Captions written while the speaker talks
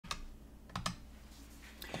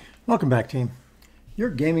Welcome back, team.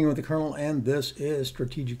 You're gaming with the Colonel, and this is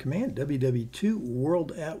Strategic Command, WW2,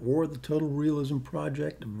 World at War, the Total Realism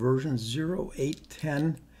Project, version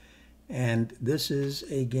 0810. And this is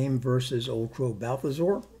a game versus Old Crow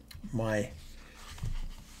Balthazar, my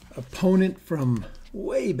opponent from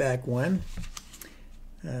way back when.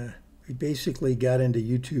 We basically got into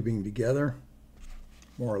YouTubing together,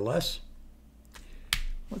 more or less.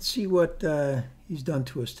 Let's see what he's done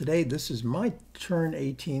to us today. This is my turn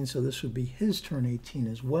 18, so this would be his turn 18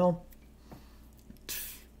 as well.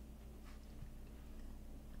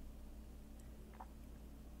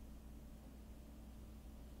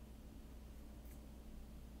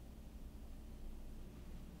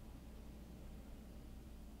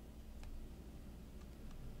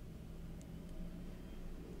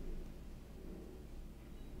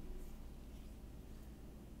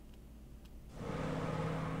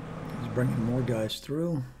 Bringing more guys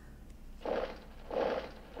through. It's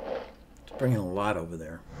bringing a lot over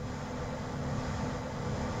there.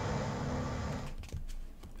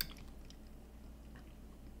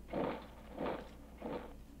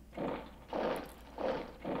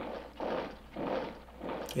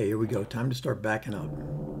 Okay, here we go. Time to start backing up.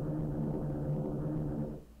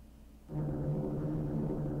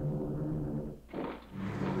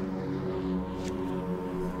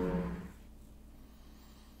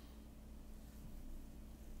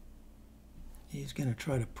 He's going to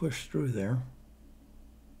try to push through there.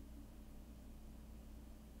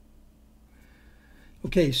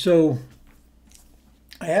 Okay, so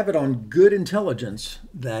I have it on good intelligence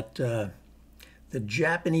that the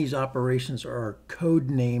Japanese operations are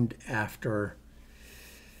code-named after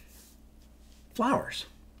flowers.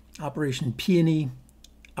 Operation Peony,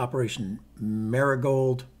 Operation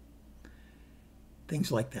Marigold,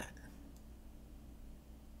 things like that.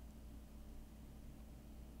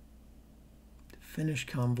 Finnish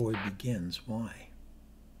convoy begins. Why?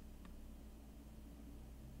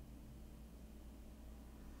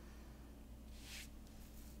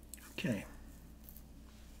 Okay.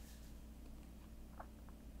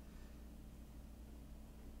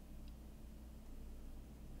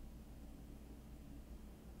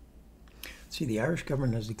 See, the Irish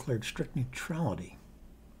government has declared strict neutrality.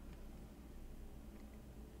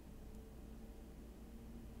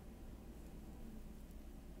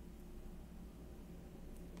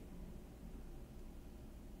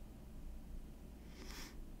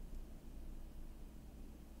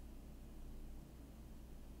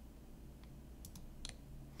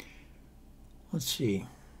 Let's see.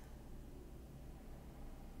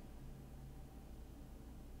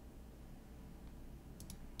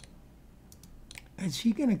 Is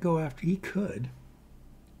he going to go after? He could.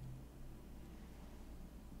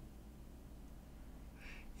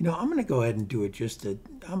 You know, I'm going to go ahead and do it just to,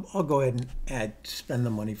 I'll go ahead and spend the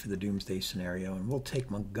money for the Doomsday scenario, and we'll take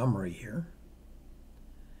Montgomery here.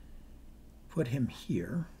 Put him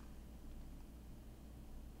here.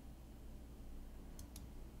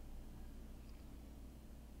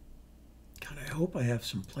 God, I hope I have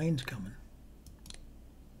some planes coming.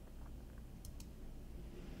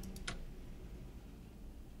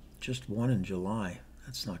 Just one in July.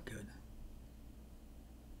 That's not good.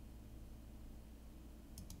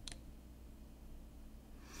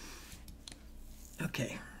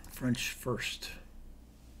 Okay, French first.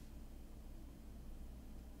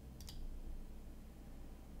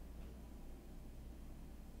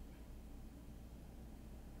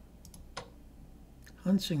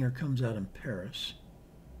 Hunsinger comes out in Paris.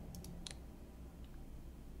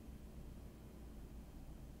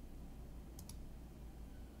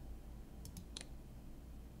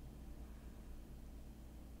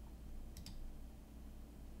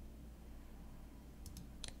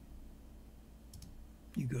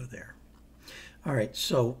 You go there. All right,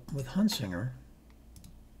 so with Hunsinger,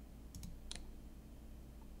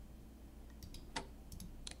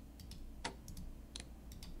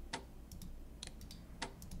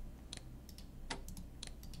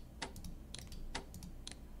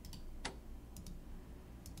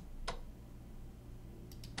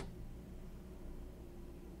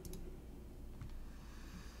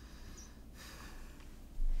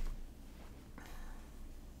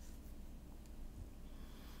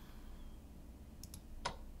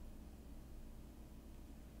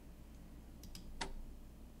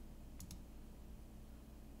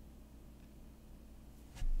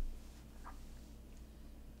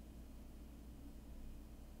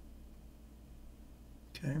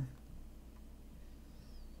 okay.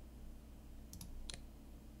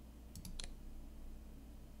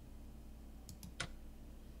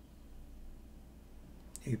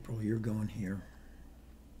 April, you're going here.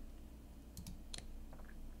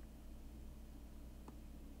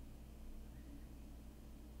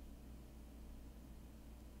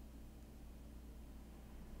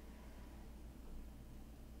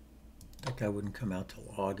 fact, I wouldn't come out till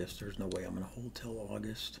August. There's no way I'm going to hold till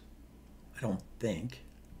August. I don't think.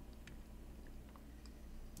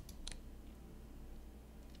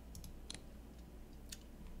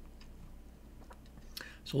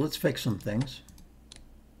 So let's fix some things.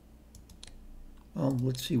 Well,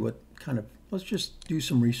 let's see what kind of, let's just do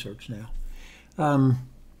some research now.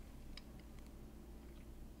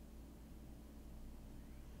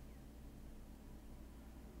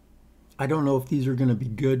 I don't know if these are going to be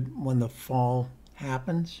good when the fall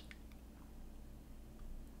happens.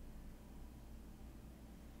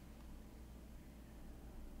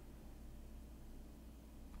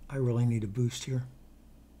 I really need a boost here.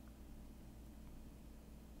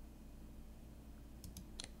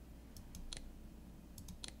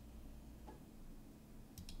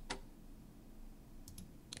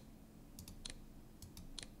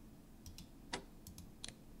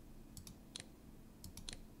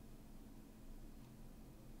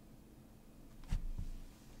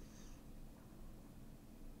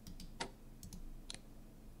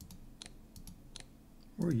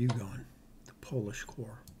 Where are you going? The Polish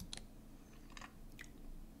core.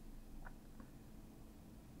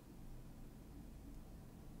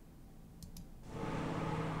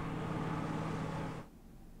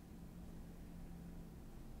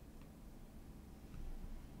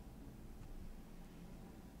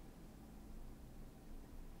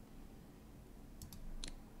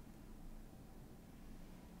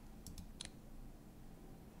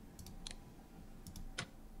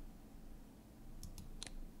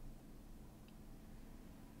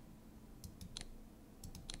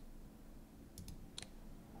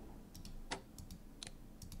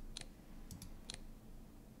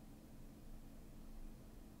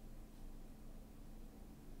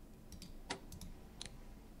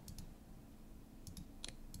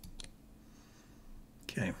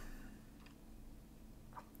 Okay,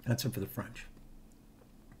 that's it for the French.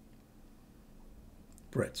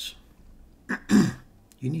 Brits,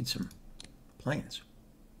 you need some planes.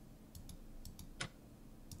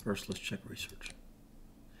 First, let's check research.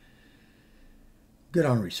 Good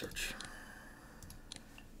on research.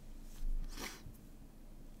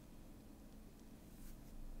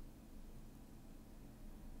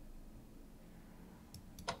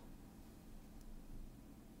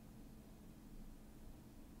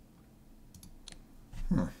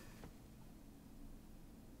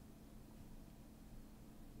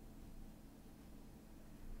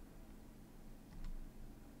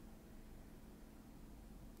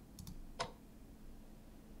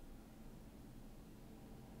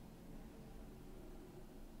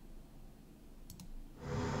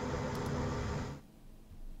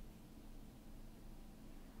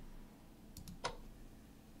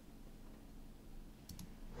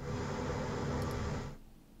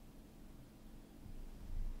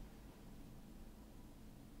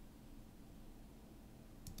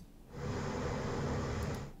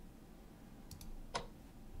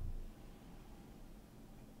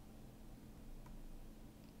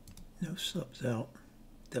 No subs out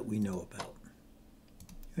that we know about.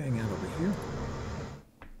 You hang out over here.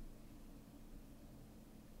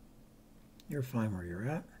 You're fine where you're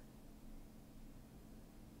at.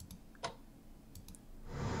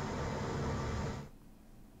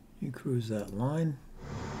 You cruise that line.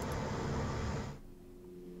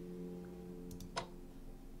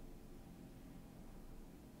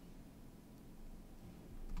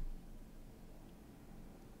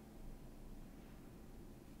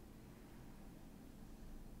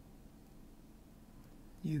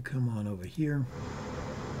 You come on over here.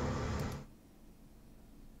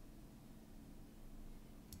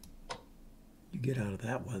 You get out of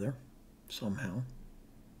that weather somehow.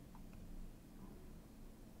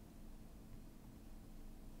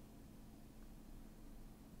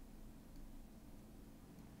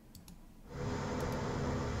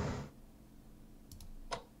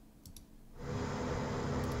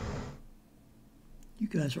 You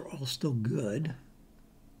guys are all still good.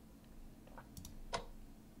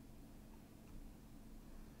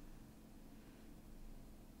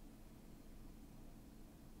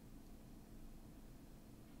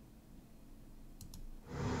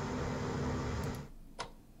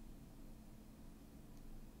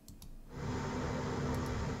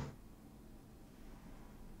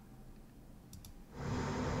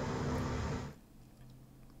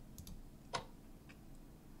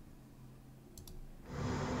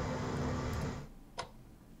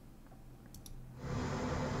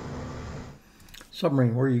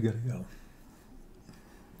 Submarine, where are you going to go?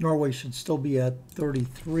 Norway should still be at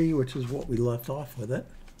 33, which is what we left off with it.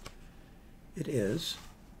 It is.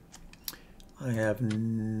 I have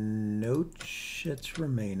no chits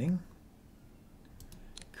remaining.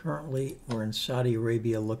 Currently, we're in Saudi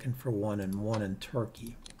Arabia looking for one in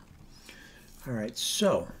Turkey. All right,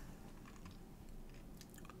 so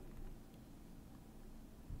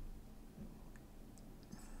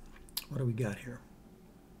what do we got here?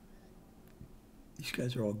 These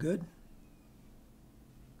guys are all good.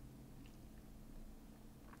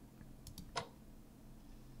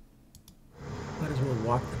 Might as well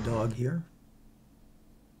walk the dog here.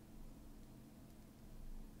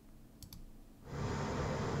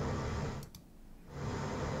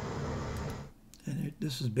 And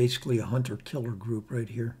this is basically a hunter-killer group right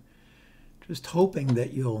here. Just hoping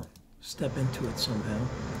that you'll step into it somehow.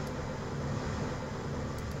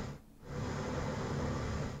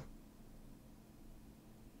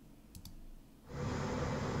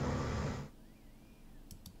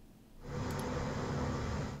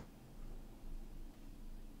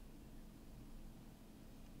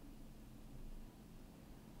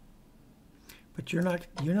 But you're not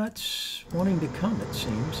wanting to come, it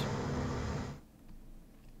seems.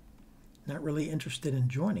 Not really interested in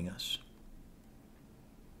joining us.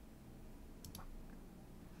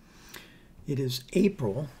 It is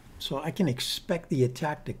April, so I can expect the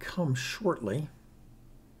attack to come shortly.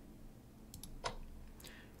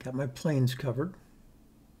 Got my planes covered.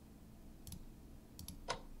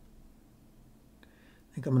 I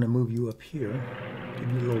think I'm going to move you up here, give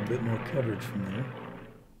you a little bit more coverage from there.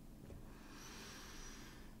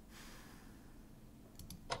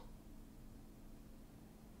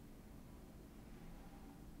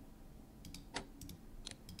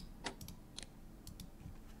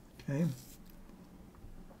 Okay.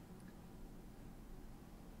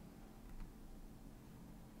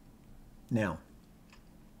 Now,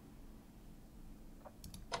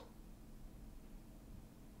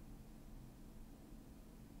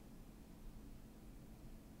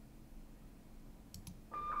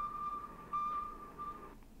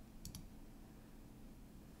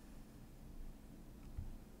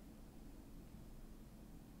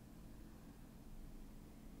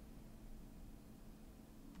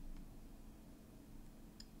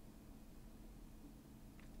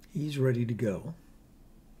 he's ready to go.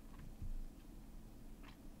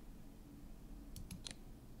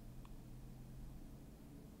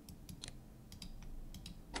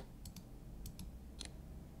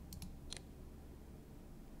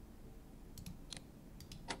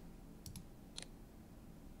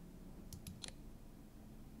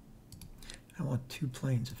 I want 2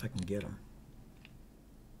 planes if I can get them.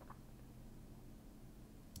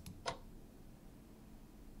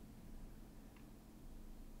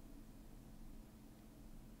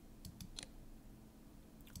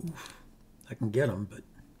 Oof, I can get them, but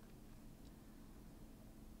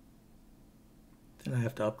then I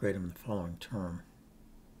have to upgrade them the following term,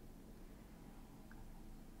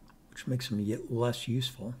 which makes them yet less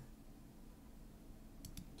useful.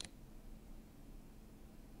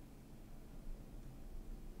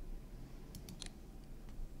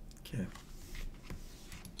 Okay.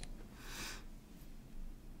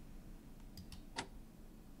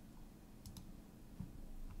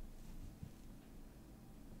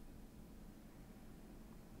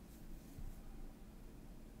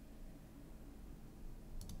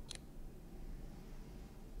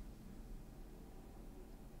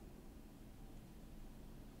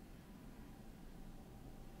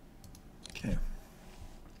 Okay.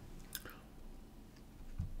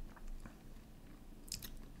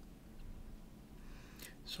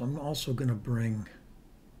 So I'm also going to bring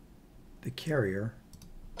the carrier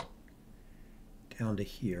down to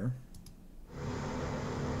here.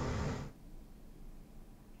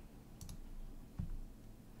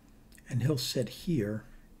 And he'll sit here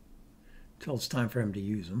until it's time for him to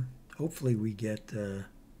use them. Hopefully we get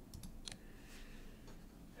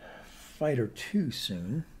Fighter 2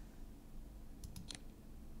 soon.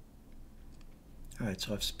 Alright,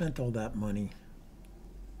 so I've spent all that money.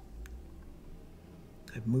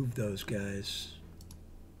 I've moved those guys.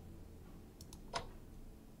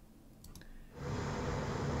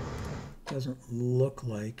 Doesn't look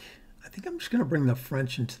like... I think I'm just going to bring the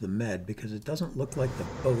French into the Med because it doesn't look like the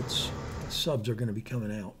boats, the subs are going to be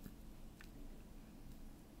coming out.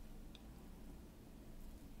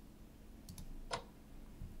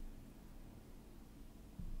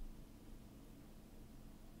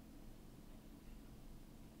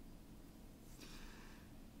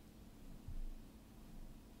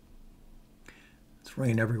 It's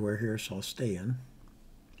rain everywhere here, so I'll stay in.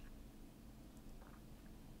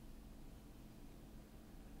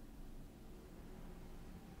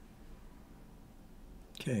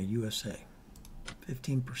 Okay, USA.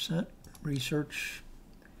 15% research.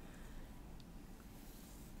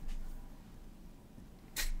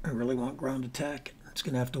 really want ground attack. It's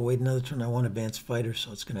going to have to wait another turn. I want advanced fighter,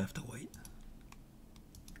 so it's going to have to wait.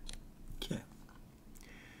 Okay.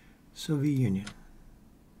 Soviet Union.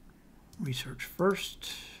 Research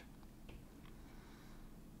first.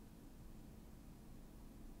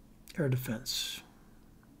 Air defense.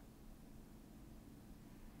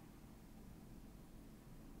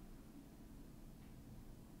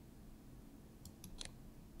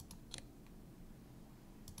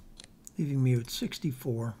 Leaving me with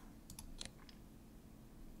 64.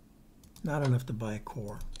 Not enough to buy a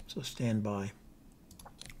core, so stand by.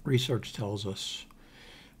 Research tells us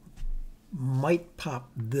might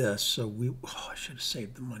pop this, so I should have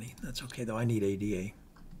saved the money. That's okay though, I need ADA.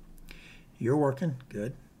 You're working,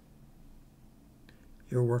 good.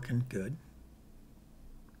 You're working, good.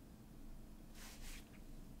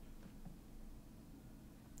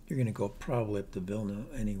 You're gonna go probably up to Vilna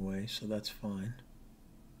anyway, so that's fine.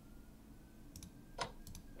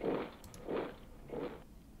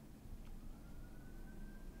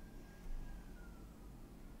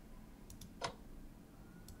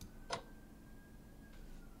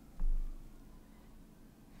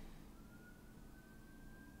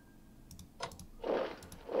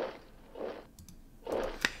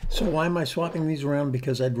 So why am I swapping these around?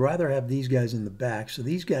 Because I'd rather have these guys in the back. So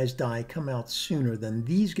these guys die, come out sooner than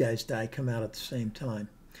these guys die, come out at the same time.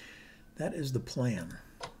 That is the plan.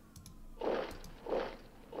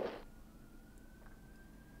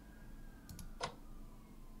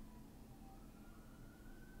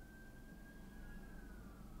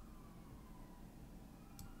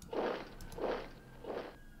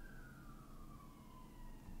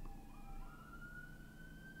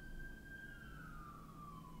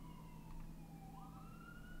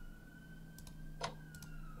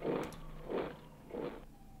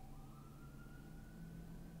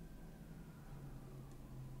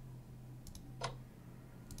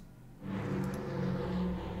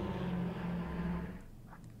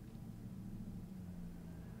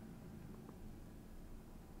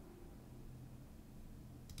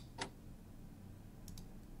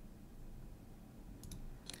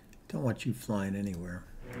 Don't want you flying anywhere,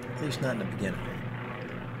 at least not in the beginning.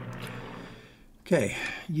 Okay,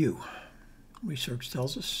 you. Research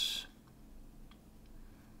tells us.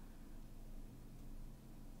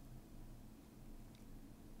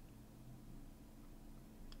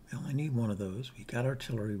 We only need one of those. We got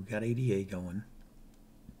artillery, we got ADA going.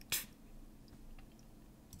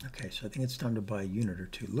 Okay, so I think it's time to buy a unit or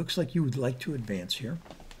two. Looks like you would like to advance here.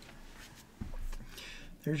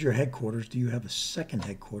 There's your headquarters. Do you have a second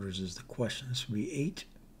headquarters is the question. This would be 8,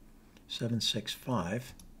 7, 6,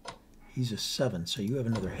 5. He's a 7, so you have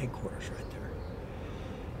another headquarters right there.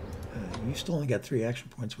 You still only got 3 action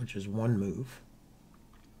points, which is one move.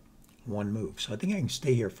 One move. So I think I can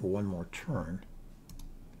stay here for one more turn.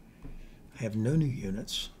 I have no new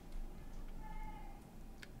units.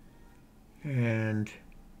 And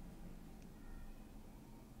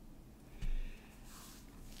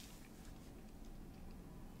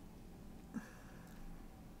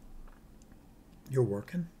you're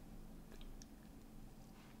working.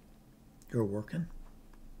 You're working.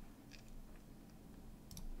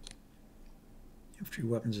 Infantry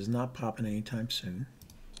weapons is not popping anytime soon.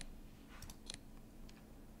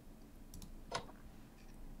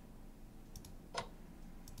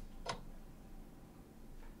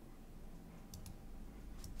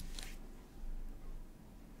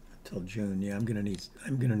 Until June, yeah, I'm gonna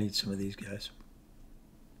need some of these guys.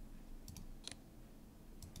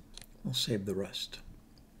 We'll save the rest.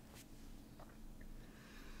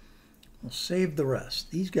 We'll save the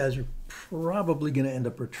rest. These guys are probably going to end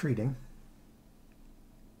up retreating.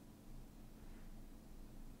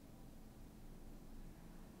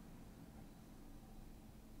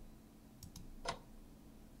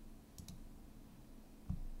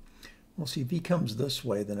 We'll see if he comes this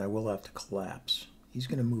way, then I will have to collapse. He's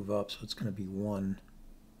going to move up, so it's going to be 1.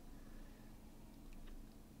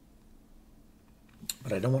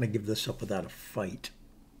 But I don't want to give this up without a fight.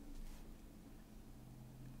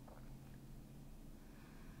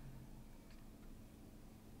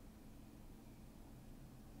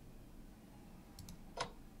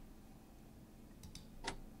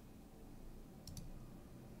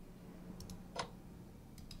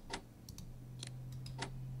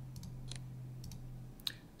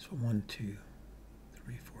 So 1, 2,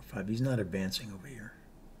 3, 4, 5. He's not advancing over here.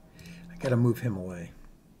 I got to move him away.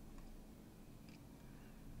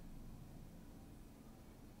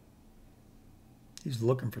 He's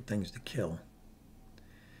looking for things to kill.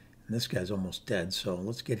 And this guy's almost dead, so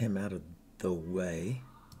let's get him out of the way.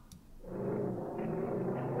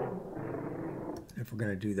 If we're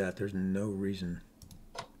going to do that, there's no reason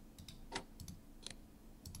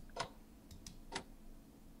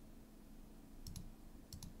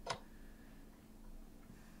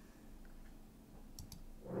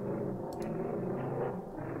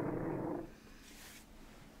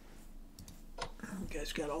You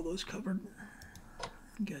guys got all those covered?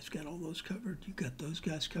 You guys got all those covered? You got those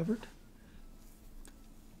guys covered?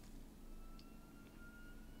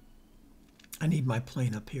 I need my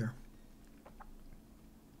plane up here.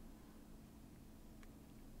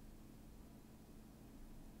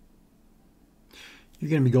 You're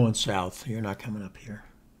going to be going south. You're not coming up here.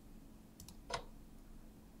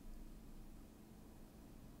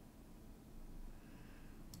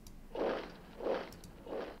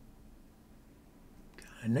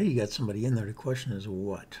 I know you got somebody in there. The question is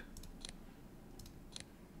what?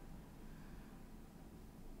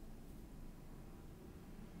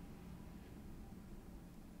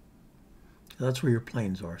 That's where your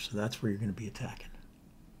planes are, so that's where you're going to be attacking.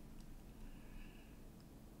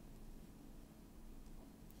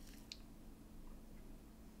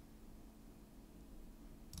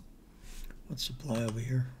 What's supply over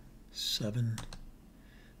here? 7.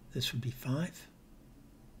 This would be 5.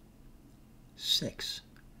 6.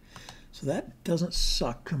 So that doesn't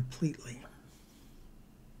suck completely.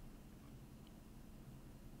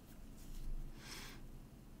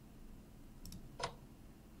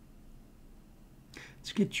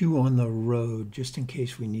 Let's get you on the road just in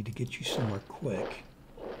case we need to get you somewhere quick.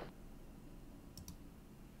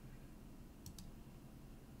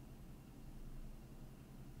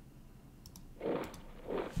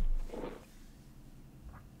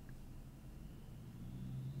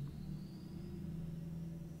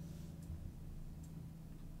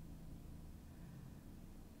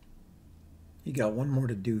 You got one more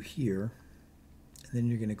to do here, and then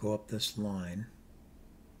you're going to go up this line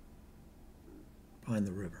behind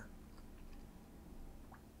the river.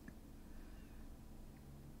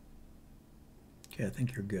 Okay, I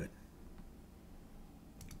think you're good.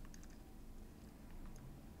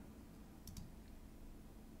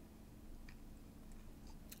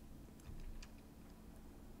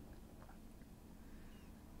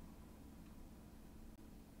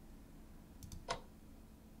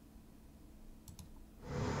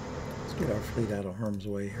 Get our fleet out of harm's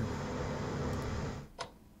way here.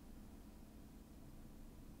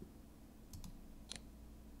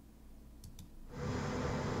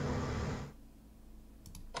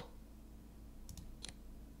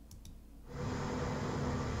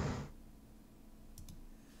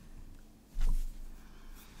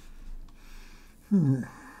 You're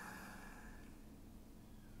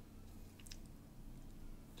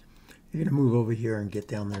going to move over here and get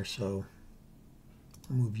down there, so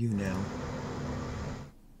I'll move you now.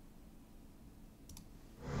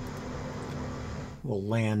 We'll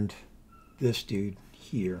land this dude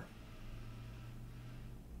here.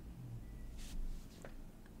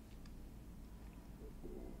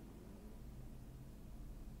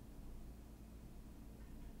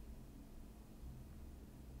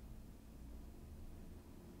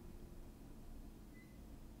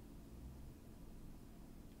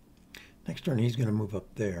 Next turn, he's going to move up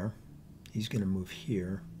there. He's going to move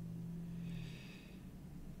here.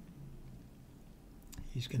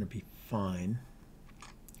 He's going to be fine.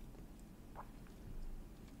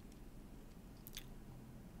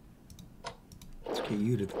 Let's get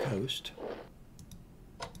you to the coast.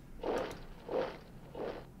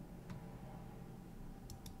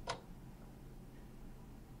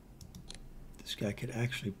 This guy could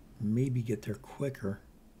actually maybe get there quicker.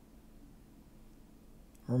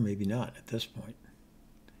 Or maybe not at this point.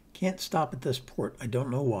 Can't stop at this port. I don't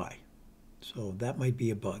know why. So that might be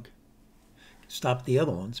a bug. Stop the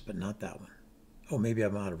other ones, but not that one. Oh, maybe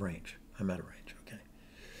I'm out of range. I'm out of range. Okay.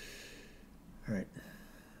 All right.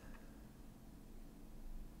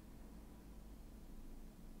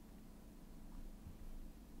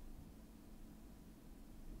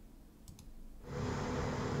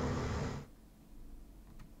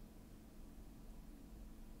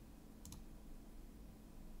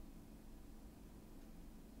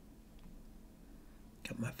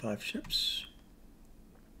 Got my 5 ships.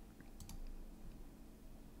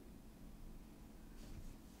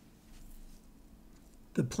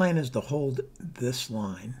 The plan is to hold this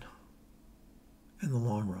line in the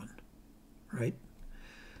long run, right?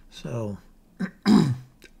 So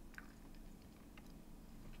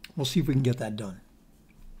we'll see if we can get that done.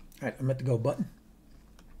 All right, I'm at the go button.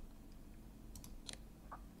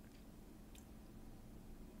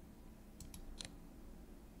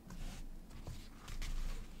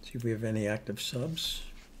 See if we have any active subs.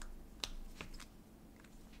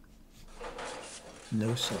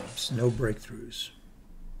 No subs, no breakthroughs.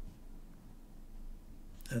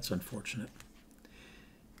 That's unfortunate.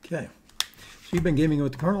 Okay, so you've been gaming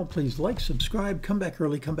with the Colonel. Please like, subscribe, come back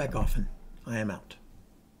early, come back often. I am out.